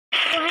तो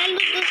हेलो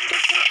दोस्तों,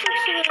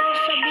 कैसे हो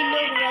सभी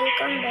लोग।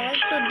 Welcome back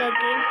to the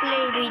game play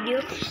video.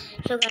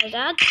 So guys,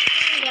 आज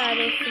जा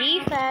रहे फ्री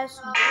फायर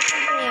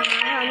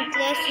हम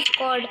क्लैश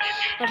स्क्वाड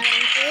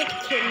रैंकेड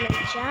खेलने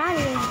जा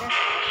रहे हैं।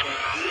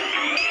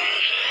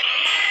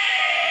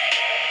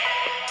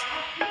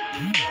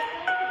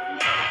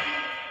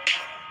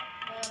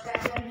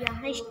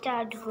 यहाँ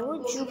स्टार्ट हो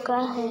चुका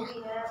है।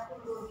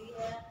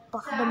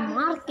 पहाड़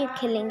मार के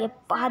खेलेंगे,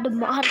 पहाड़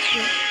मार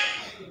के।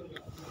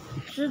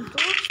 तो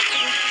दोस्तों,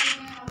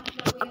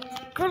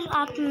 अगर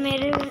आप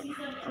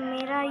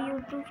मेरा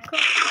यूट्यूब का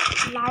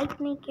लाइक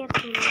नहीं किया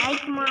तो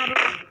लाइक मारो,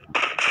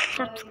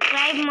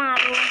 सब्सक्राइब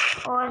मारो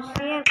और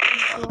शेयर कर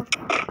दो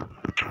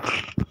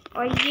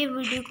और ये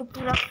वीडियो को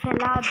पूरा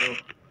फैला दो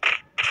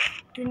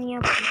दुनिया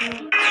भर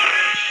में।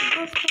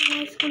 दोस्तों,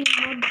 मैं इसको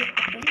रिमोट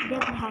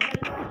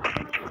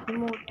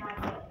रिमोट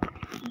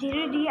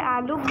धीरे धीरे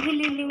आलू भी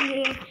ले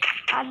लेंगे,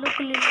 आलू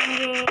को ले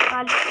लेंगे,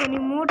 आलू को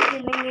रिमोट ले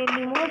लेंगे,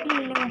 रिमोट ले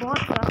लेंगे, बहुत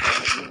सारा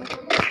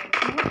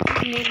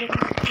ले लेंगे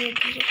धीरे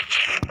धीरे।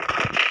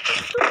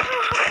 तो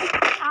हम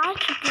आ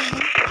चुके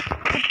हैं,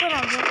 ऊपर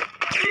आ गए।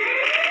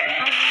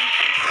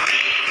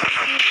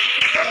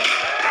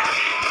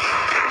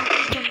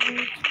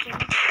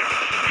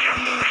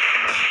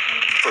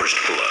 First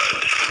blood.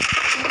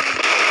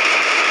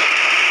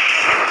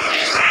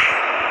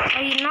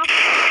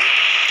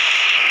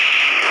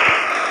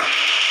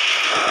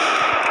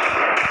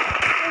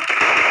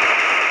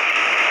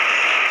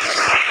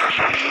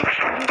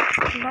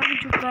 लग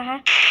चुका है।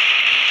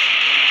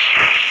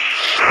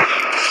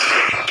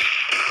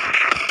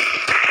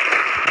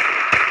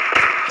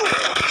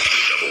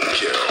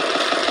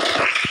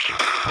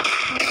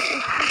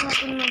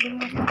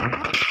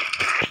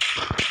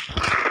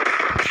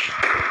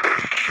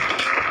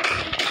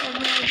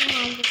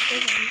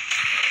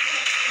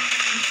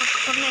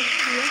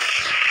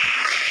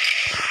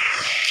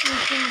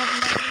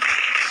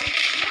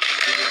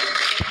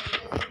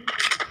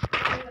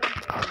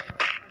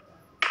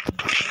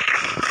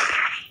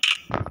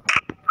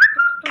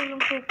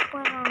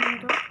 ऊपर आने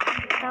दो,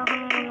 तब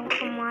हम लोगों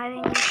को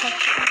मारेंगे।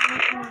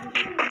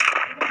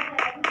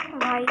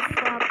 भाई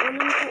साहब, उन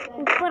लोगों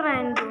को ऊपर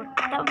आने दो,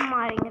 तब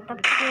मारेंगे। तब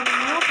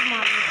रिमोट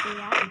मार देते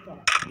यार।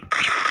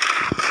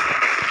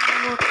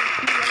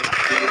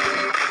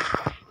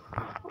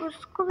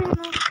 उसको भी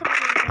नोट कर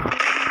देंगे।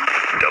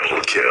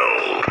 Double kill.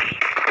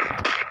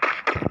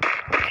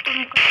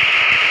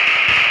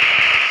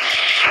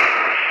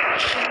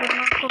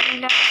 तुमको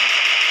मिला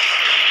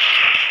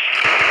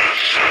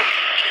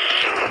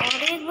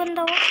और एक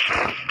बंदा हो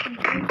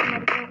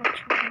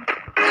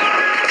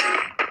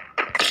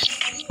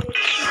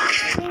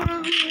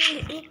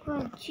एक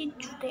बार जीत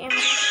चुके हैं,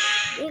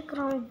 एक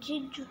राउंड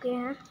जीत चुके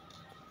हैं।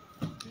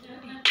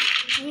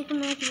 एक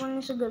मैच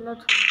बोलने से गलत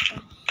होता है।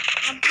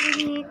 अब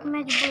एक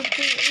मैच बोलते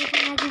हो तो एक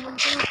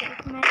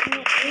मैच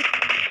में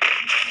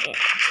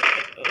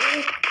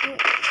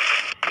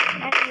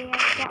अरे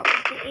यार क्या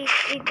बोलते,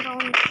 एक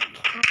राउंड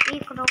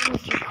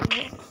जीते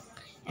हैं,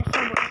 ऐसा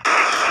बोलते।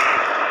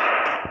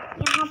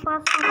 यहाँ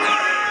पास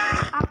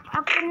आप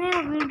अपने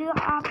वीडियो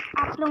आप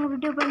लोग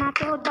वीडियो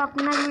बनाते हो तो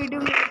अपना वीडियो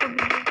मेरे को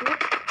वीडियो दो।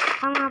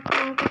 हम आप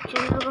लोगों के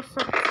चैनल को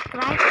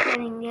सब्सक्राइब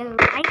करेंगे,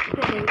 लाइक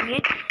करेंगे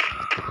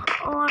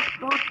और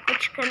बहुत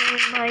कुछ करेंगे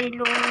भाई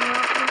लोग। आप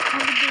लोग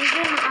खाली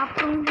भेजें ना, आप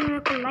लोग भी मेरे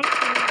को लाइक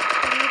करो,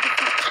 चैनल को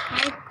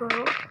सब्सक्राइब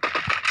करो।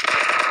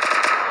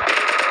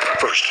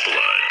 First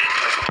blood.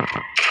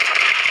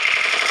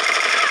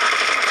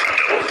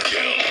 Double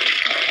kill.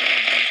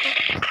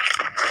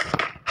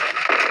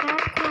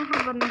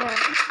 बंदा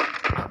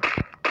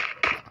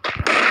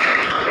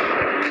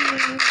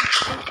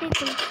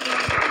Triple kill.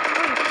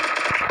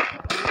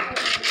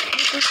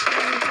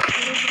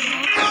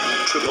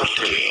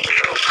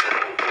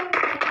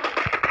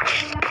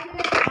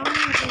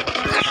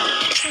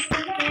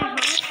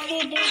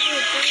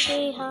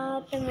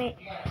 हाथ में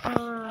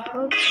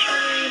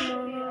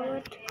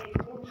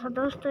तो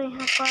दोस्तों,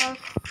 यहाँ पास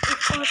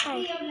इसको हटा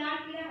है,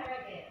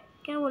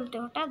 क्या बोलते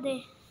हो, हटा दे,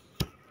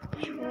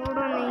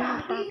 छोड़ो, नहीं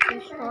हटा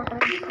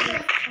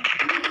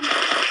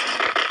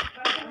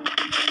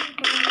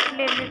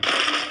ले लेते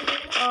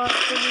और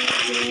फिर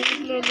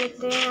ले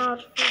लेते हैं और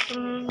फिर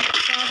तुम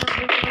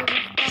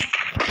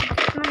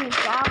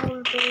क्या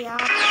बोलते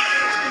यार।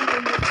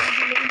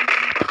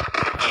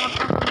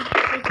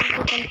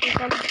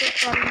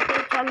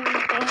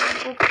 चलते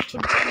हैं, कुछ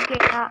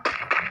दिखेगा,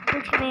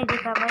 कुछ नहीं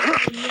दिखा भाई।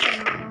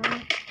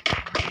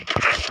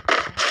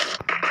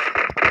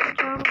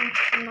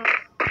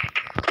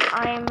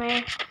 I am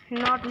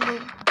not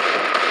loop.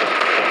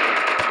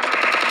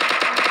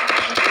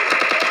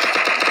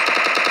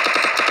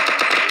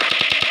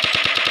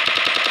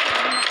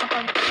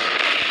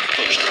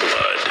 First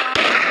blood.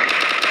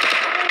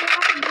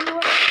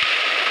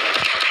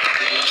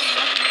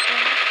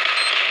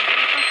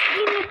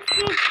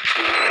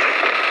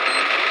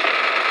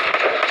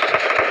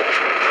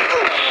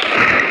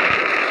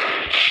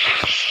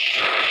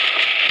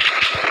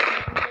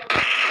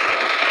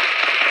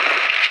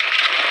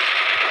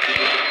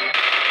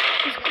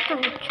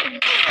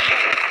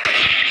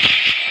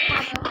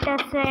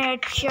 से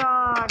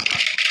हेडशॉट।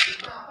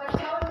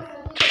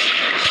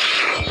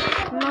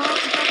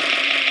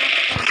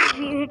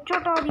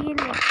 हेडशॉट और ये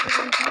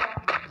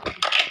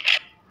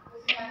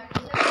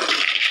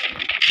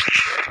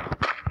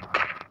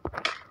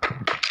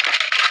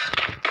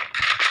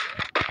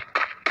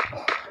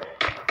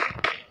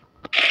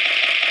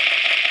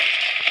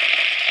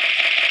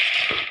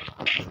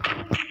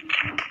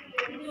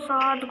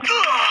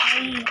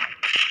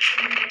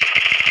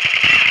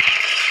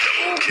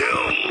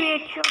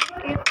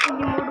एक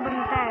मोड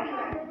बनता है।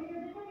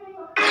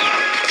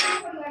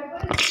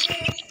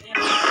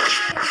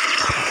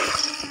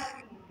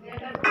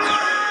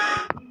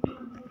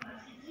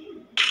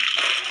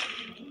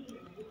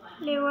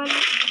 लेवल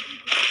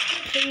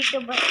 3 तो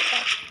बचता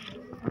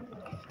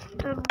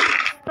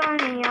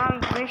नहीं यार।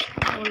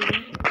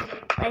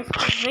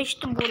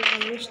 वेस्ट बोलना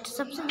वेस्ट।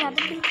 सबसे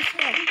ज़्यादा किल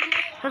किसका है?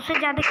 सबसे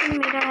ज़्यादा किल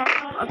मेरा है।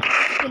 और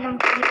फिल्म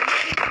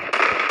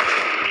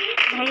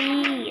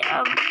भाई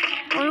अब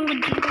उन लोग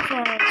 0 से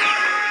है।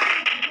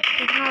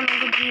 कितना उन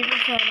लोग 0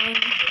 से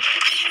हराएंगे।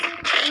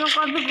 उन लोग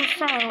को भी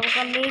गुस्सा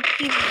होगा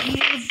लेकिन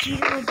 0 से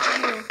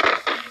हराएंगे।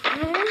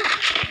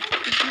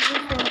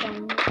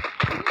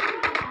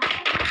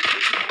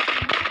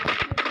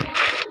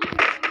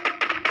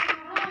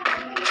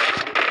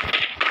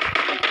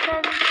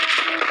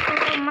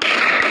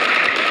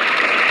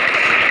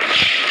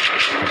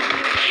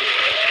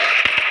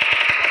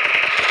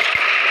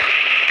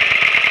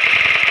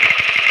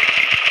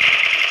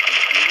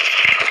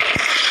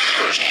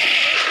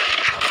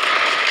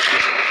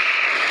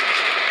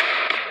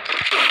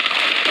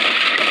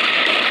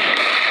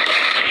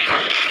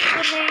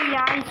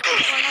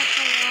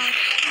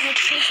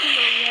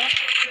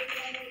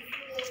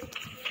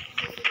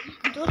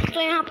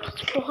 दोस्तों यहाँ पर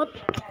बहुत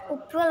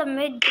ऊपर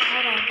में जा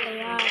रहा था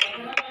यार।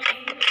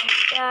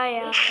 क्या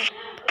यार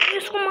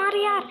इसको मार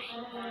यार।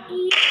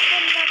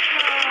 बंदा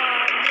था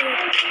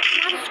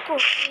मार इसको।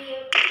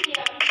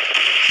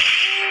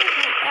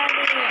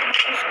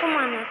 उसको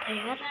मारना था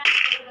यार।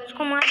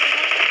 उसको मार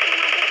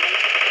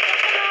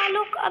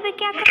लोग। अबे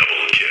क्या कर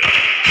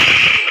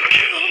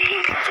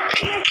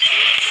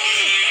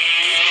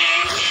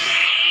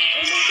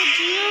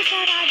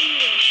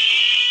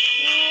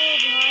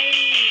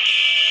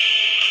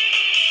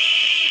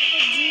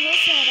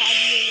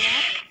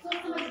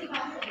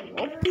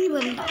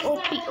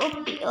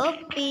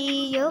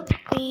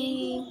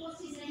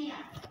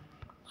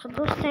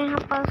दोस्तों यहाँ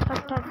पर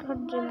हट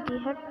जल्दी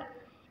हट।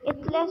 एक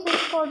क्लास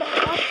स्क्वाड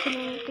और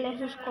खेलेंगे क्लास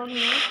स्क्वाड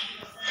में।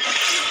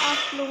 आप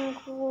लोगों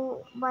को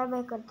बाय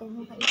बाय करते हैं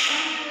भाई।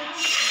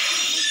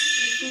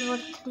 सिल्वर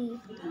 3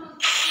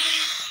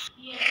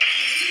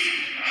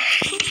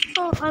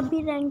 तो अभी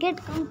रैंकेड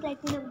कम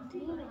प्लैटिनम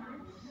 3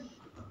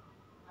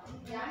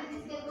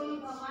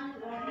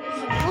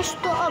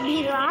 दोस्तों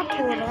अभी रात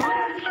हो रहा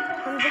है।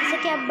 हम जैसे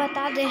कि आप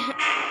बता दें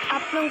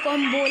आप लोगों को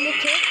हम बोले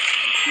थे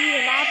कि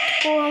रात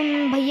को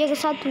हम भैया के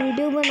साथ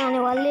वीडियो बनाने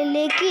वाले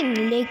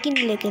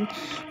लेकिन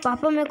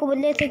पापा मेरे को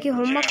बोले थे कि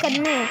होमवर्क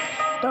करने।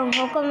 तो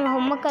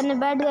होमवर्क करने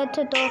बैठ गए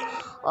थे। तो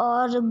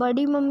और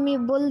बड़ी मम्मी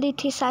बोल दी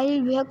थी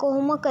साहिल भैया को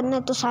होमवर्क करने।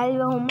 तो साहिल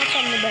भैया होमवर्क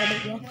करने बैठ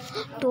गया।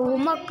 तो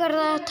होमवर्क कर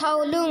रहा था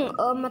वो लोग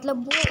मतलब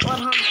वो और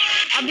हम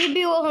अभी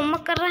भी वो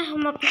होमवर्क कर रहे हैं।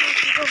 हम अपने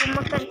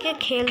होमवर्क करके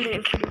खेल रहे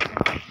थे।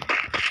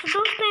 तो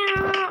दोस्तों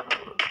यहाँ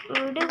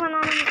वीडियो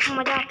बनाने में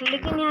मज़ा आता है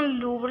लेकिन यहाँ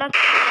लूबड़ा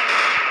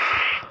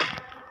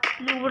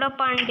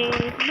पांडे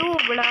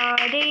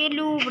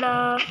लूबड़ा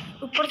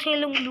ऊपर से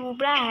लोग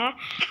लूबड़ा है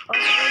और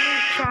वो लोग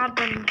 4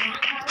 बंदा है।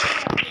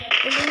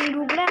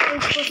 लूबड़ा और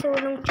ऊपर से वो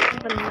लोग 4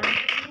 बंदा है।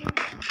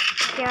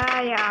 क्या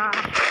यार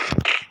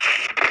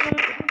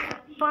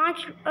 5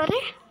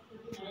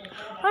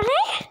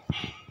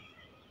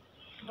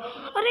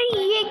 अरे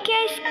ये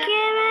क्या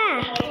स्कैम है?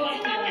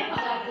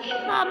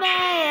 अबे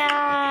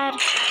यार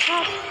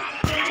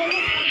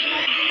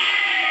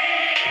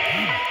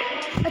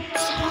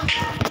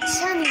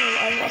अच्छा नहीं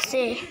हुआ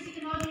वैसे।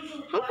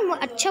 हम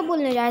अच्छा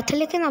बोलने जा रहे थे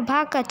लेकिन अब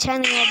भाग अच्छा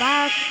नहीं हुआ।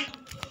 भाग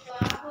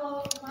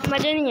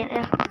मज़ा नहीं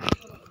आया।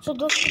 तो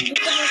दोस्तों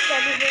दूसरा मैच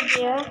चालू हो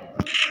गया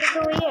तो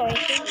वही है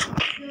कि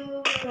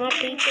हाँ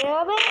ठीक है।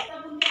 अबे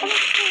हम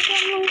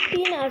लोग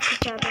 3 ऐसे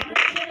चालू थे।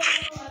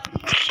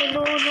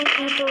 चलो लोग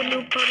तो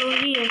लोग करो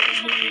ही है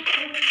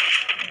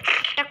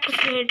टक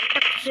से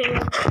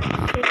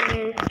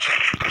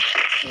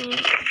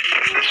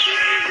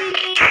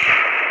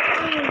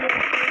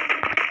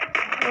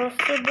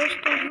तो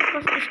दोस्तों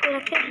बस इसको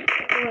रखें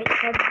तो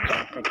हट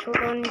जाता।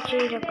 छोड़ो नीचे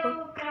ही रखो।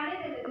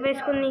 अब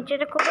इसको नीचे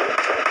रखो।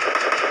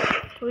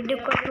 वीडियो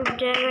कट टूट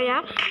जाएगा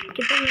यार।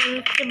 कितना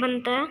मेहनत से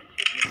बनता है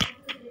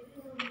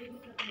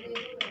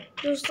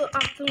दोस्तों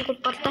आप लोगों को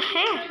पता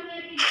है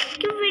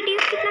कि वीडियो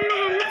कितना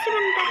मेहनत से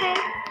बनता है।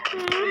 आप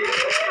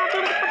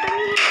लोगों को पता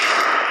नहीं है।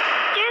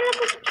 चैनल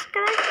को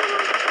सब्सक्राइब करो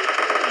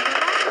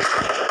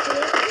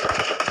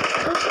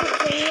दोस्तों।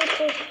 चैनल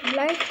को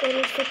लाइक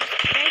करो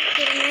सब्सक्राइब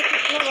करो। मैं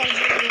कितना बार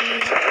बोल रही हूँ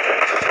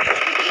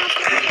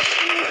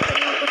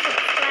चैनल को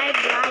सब्सक्राइब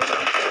लाइक।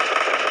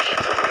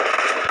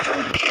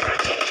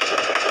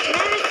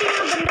 मैं वैसे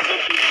यहाँ बंदा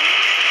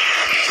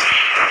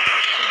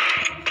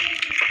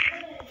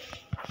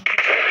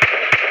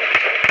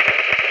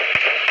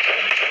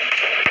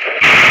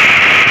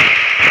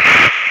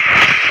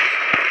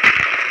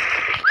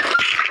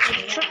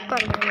छुप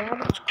कर लो यार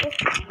उसको।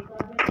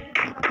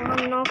 हम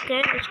नॉक है,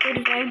 इसको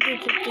रिवाइव दे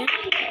देते हैं।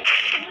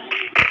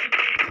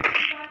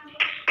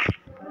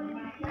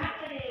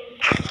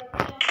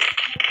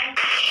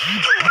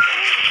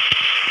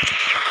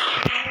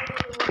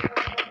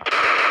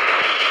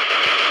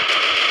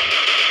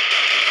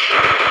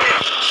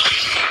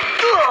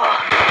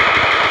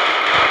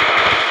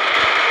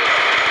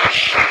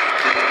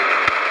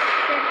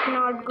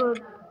 Not good.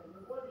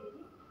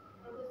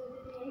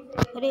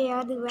 अरे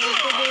यार रिवाइव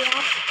दे दो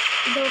यार,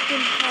 2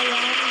 किल था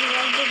यार,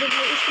 रिवाइव दे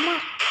दो इसमें।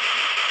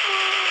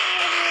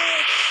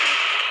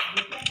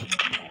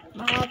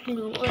 भाग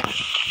लूब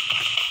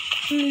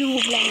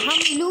है, हम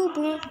लूब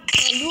हूँ,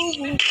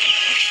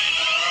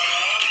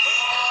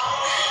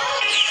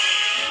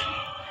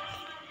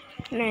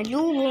 मैं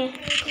लूब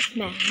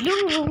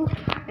हूँ।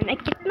 मैंने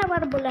कितना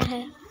बार बोला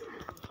है?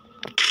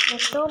 मैं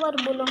 100 बार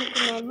बोला हूँ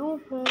कि मैं लूब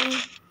हूँ।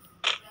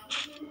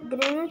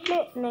 ग्रेनेड ले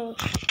नहीं,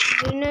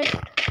 ग्रेनेड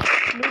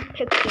लूब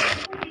फेंकते हैं।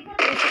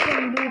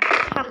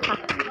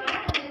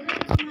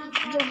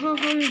 जहाँ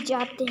हम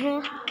जाते हैं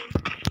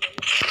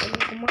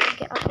मार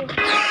के आते हैं।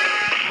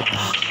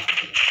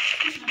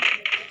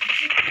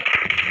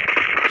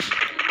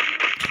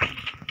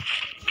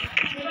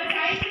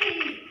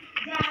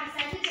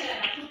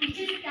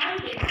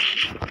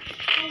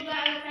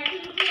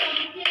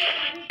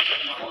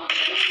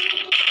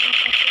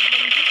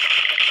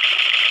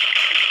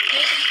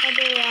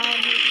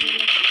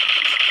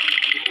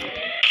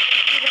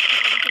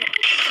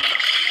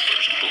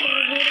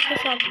 के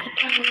साथ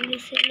खत्म होंगे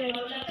से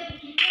लड़की।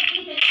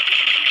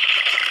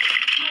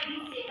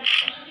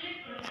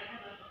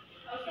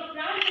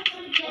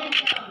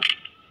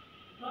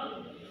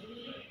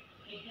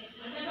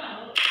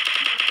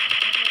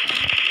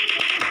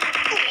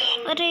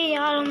 अरे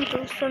यार हम तो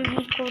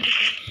नहीं कूद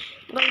गए,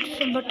 गलती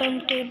से बटन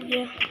टेप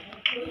गया।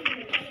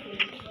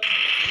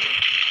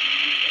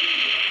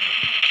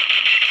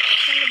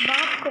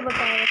 बाप को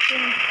बताया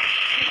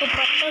तुमको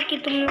पता है कि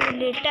तुम लोग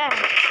लेटा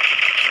है।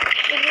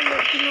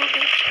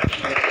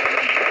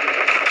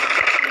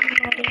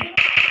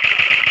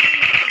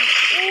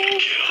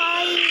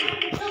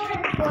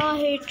 क्या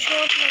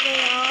हेडशॉट लगा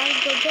यार,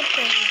 गजब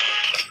है।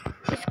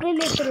 इसके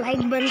लिए तो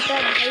लाइक बनता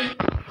है भाई,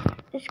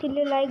 इसके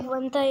लिए लाइक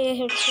बनता है, ये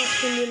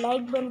हेडशॉट के लिए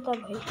लाइक बनता है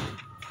भाई,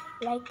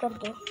 लाइक कर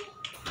दो।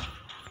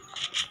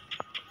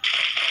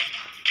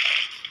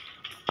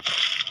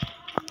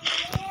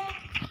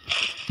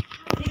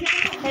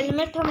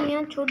 हेलमेट हम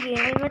यहाँ छोड़ दिए,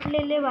 हेलमेट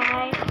ले ले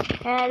भाई,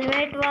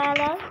 हेलमेट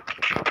वाला,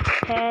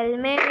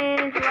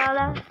 हेलमेट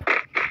वाला,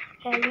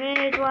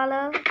 हेलमेट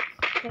वाला,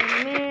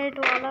 हेलमेट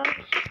वाला,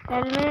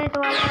 हेलमेट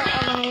वाला।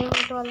 अब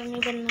हेलमेट वाला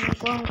नहीं बनना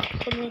हमको, हम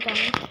खुद नहीं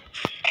जाना।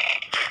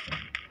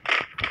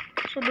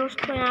 तो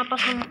दोस्तों यहाँ पर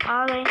हम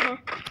आ गए हैं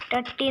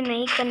टट्टी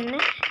नहीं करने,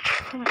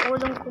 हम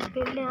ओलम को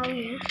खेलने आ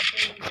गए हैं।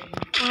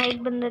 वहाँ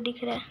एक बंदा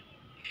दिख रहा है,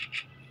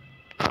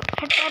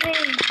 अरे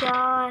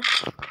यार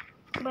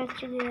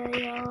बच गया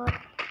यार,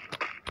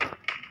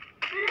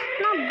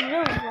 इतना बुरा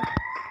हुआ।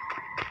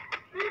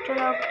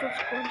 चलो अब तो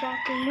उसको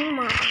जाके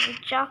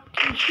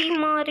ही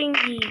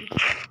मारेंगे।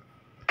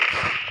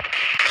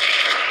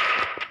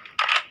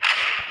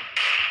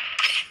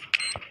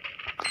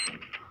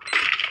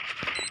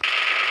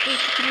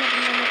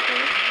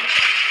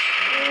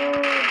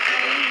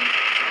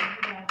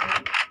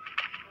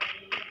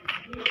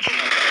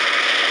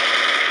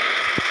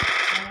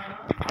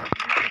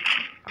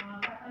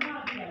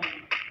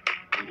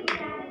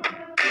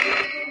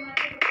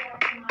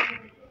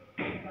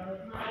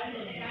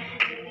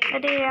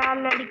 अरे यार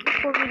लड़की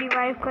को भी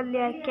रिवाइव कर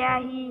लिया, क्या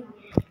ही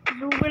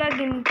लूबड़ा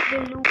गिनते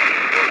लोग।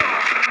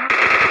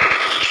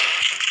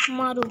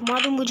 मारो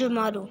मारो मुझे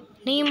मारो,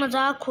 नहीं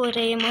मजाक हो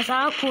रहा है,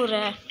 मजाक हो रहा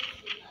है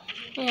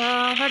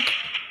यार, हट।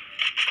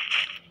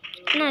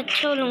 कितना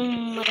अच्छा लोग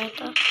मरा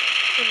था,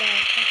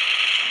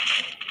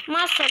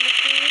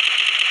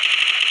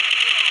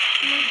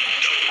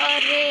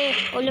 अरे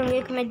वो लोग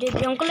एक मैच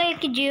जीते, हमको लगा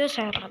कि जियो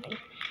से हरा दें,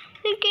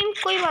 लेकिन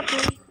कोई बात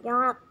नहीं।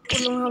 यहाँ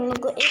हम लोग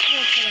को एक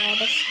मैच हराया,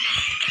 बस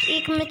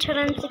एक मैच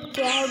हराने से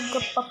क्या होगा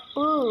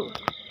पप्पू,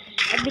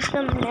 अभी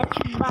तो मैच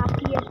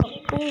बाकी है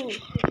पप्पू,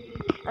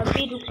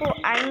 अभी रुको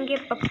आएंगे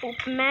पप्पू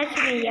मैच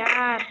में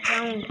यार,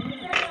 राउंड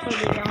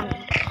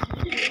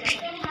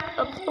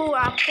पप्पू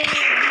आते हैं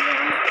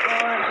हम,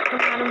 और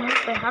तुम्हारे मुँह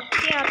पे हक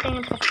के आते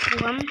हैं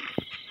पप्पू हम,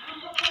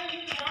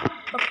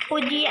 पप्पू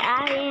जी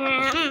आए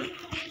हैं हम,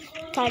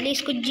 खाली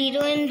इसको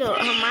 0 इन दो,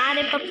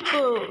 हमारे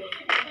पप्पू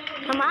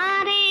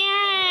हमारे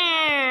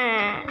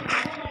हैं,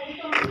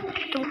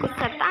 तुमको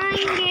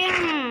सताएंगे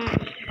हम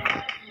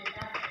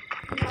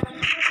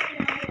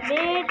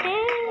बेटे,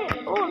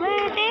 ओ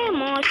बेटे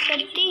मौज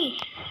करती।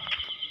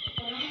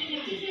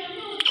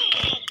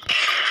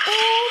 ओ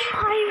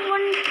भाई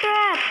 1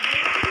 टैप,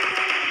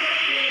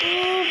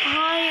 ओ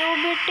भाई ओ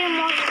बेटे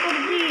मौज कर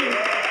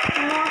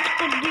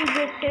दी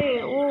बेटे,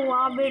 ओ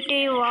वाह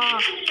बेटे वाह,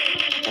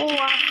 ओ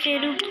वाह शेर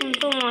तेरी तुम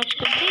तो मौज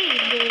कर दी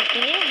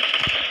बेटे।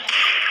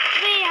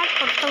 अरे यार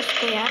पकड़ो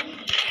उसको यार,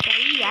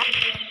 सही यार।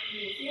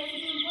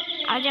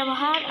 आजा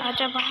बाहर,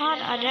 आजा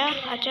बाहर, आजा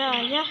आजा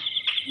आजा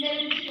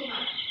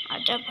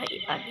आजा भाई,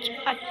 अच्छा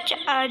अच्छा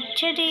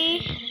अच्छा रे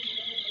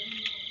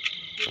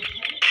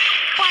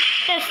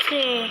पट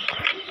से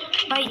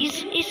भाई।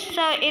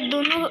 ये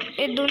दोनों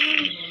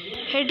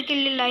हेड के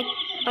लिए लाइक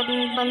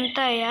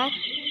बनता है यार।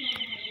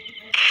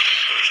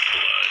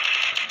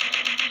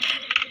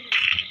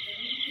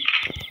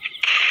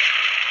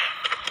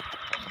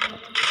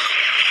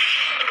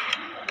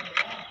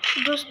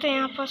 दोस्तों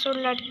यहाँ पर वो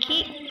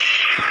लड़की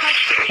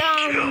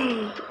खत्म।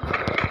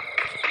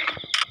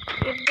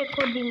 ये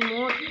देखो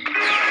रिमोट।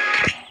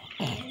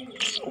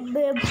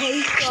 अबे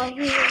भाई क्या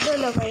ही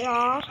लगा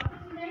यार,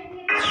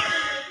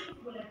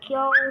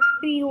 क्या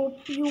ओपी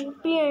ओपी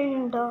ओपी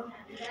एंड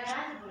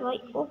भाई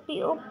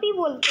ओपी ओपी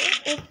बोलते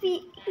हैं। ओपी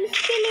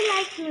इसके लिए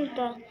लाइक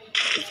मिलता है,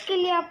 इसके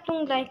लिए आप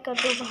तुम लाइक कर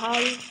दो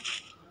भाई,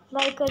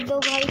 लाइक कर दो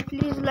भाई,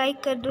 प्लीज़ लाइक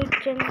कर दो,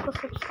 चैनल को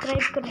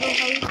सब्सक्राइब कर दो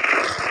भाई,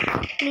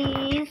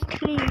 प्लीज़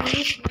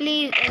प्लीज़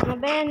प्लीज़।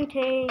 बैन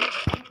थे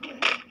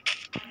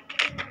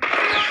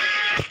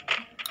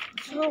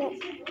तो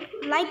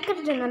लाइक कर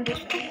देना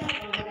दोस्तों।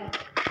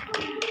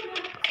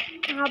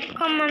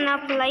 आपका मन,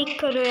 आप लाइक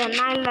करो या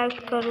ना लाइक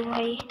करो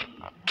भाई।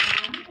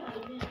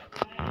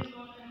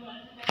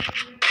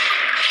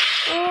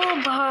 ओ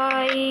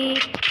भाई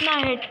इतना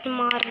हिट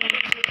मार रहे।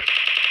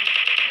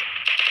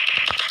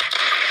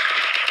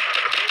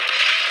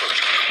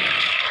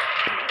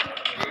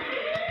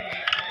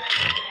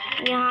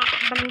 यहाँ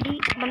बंदी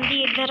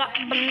इधर आ,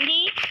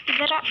 बंदी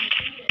इधर आ।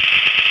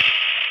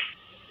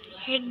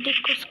 हेड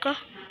देखो उसका।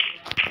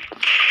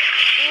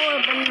 ओ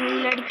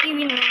लड़की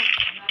भी ना।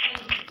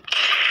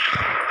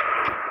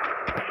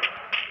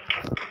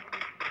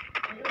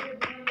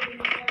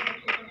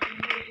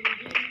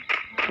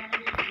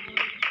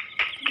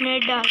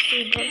 नेट डालते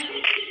इधर।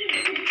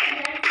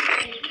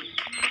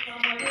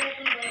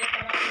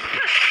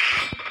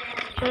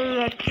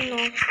 लड़की नो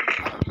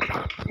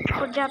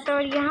हो जाता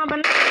और यहाँ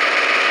बन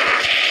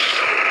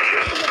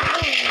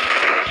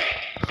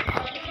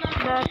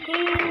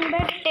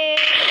बेटे।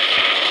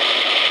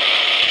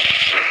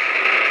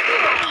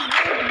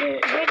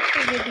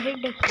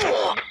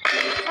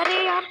 अरे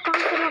यार कहाँ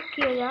से लॉक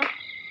किया यार,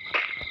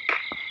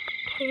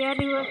 यार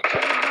हेलो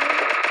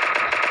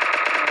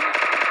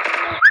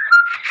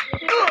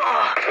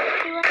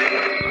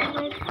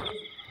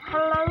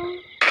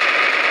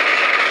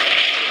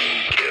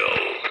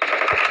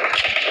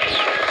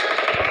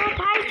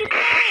भाई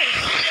कितने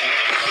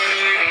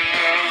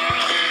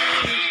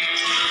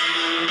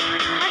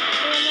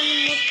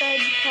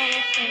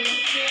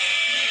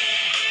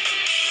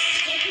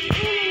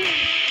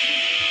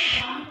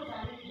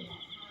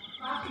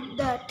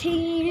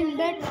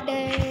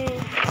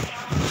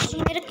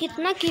मेरा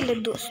कितना किल है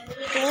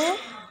दोस्तों।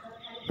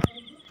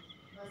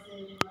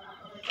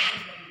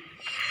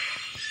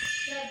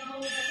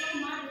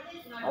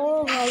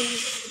 ओ भाई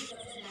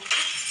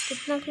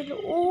कितना किल,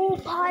 ओ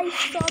भाई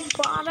सब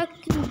 12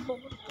 किल।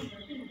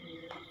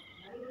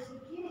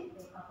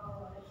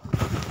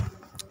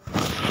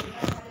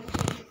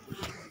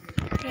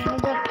 यहाँ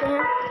जाते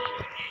हैं,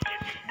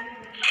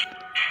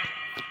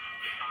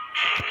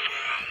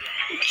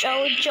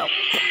 जाओ जाओ।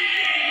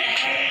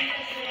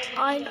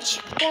 आज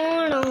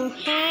कौन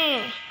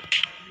है,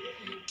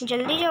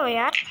 जल्दी जाओ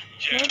यार,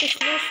 नेट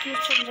स्लो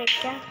चल रहा है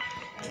क्या,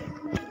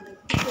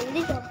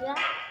 जल्दी जाओ यार।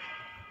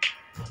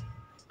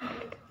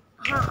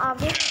 हाँ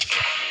आगे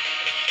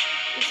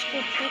इसको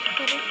पिक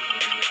करो,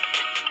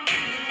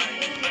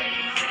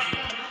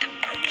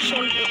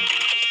 चलिए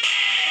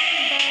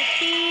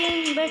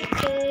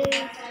बच्चे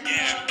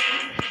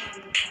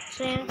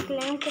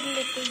प्लान कर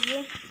लेते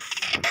हैं।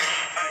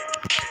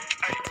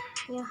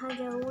 यहाँ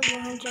जाओ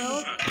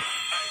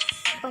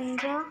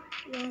 15।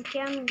 यहाँ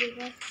क्या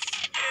मिलेगा,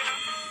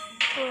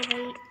 ओ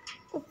भाई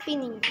उप्पी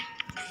नहीं है,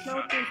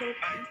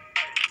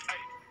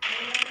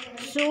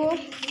 सो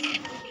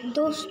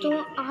दोस्तों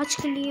आज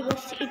के लिए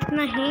बस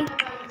इतना ही।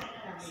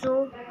 सो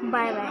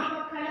बाय बाय,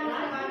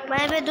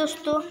 बाय बाय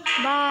दोस्तों,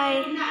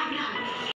 बाय।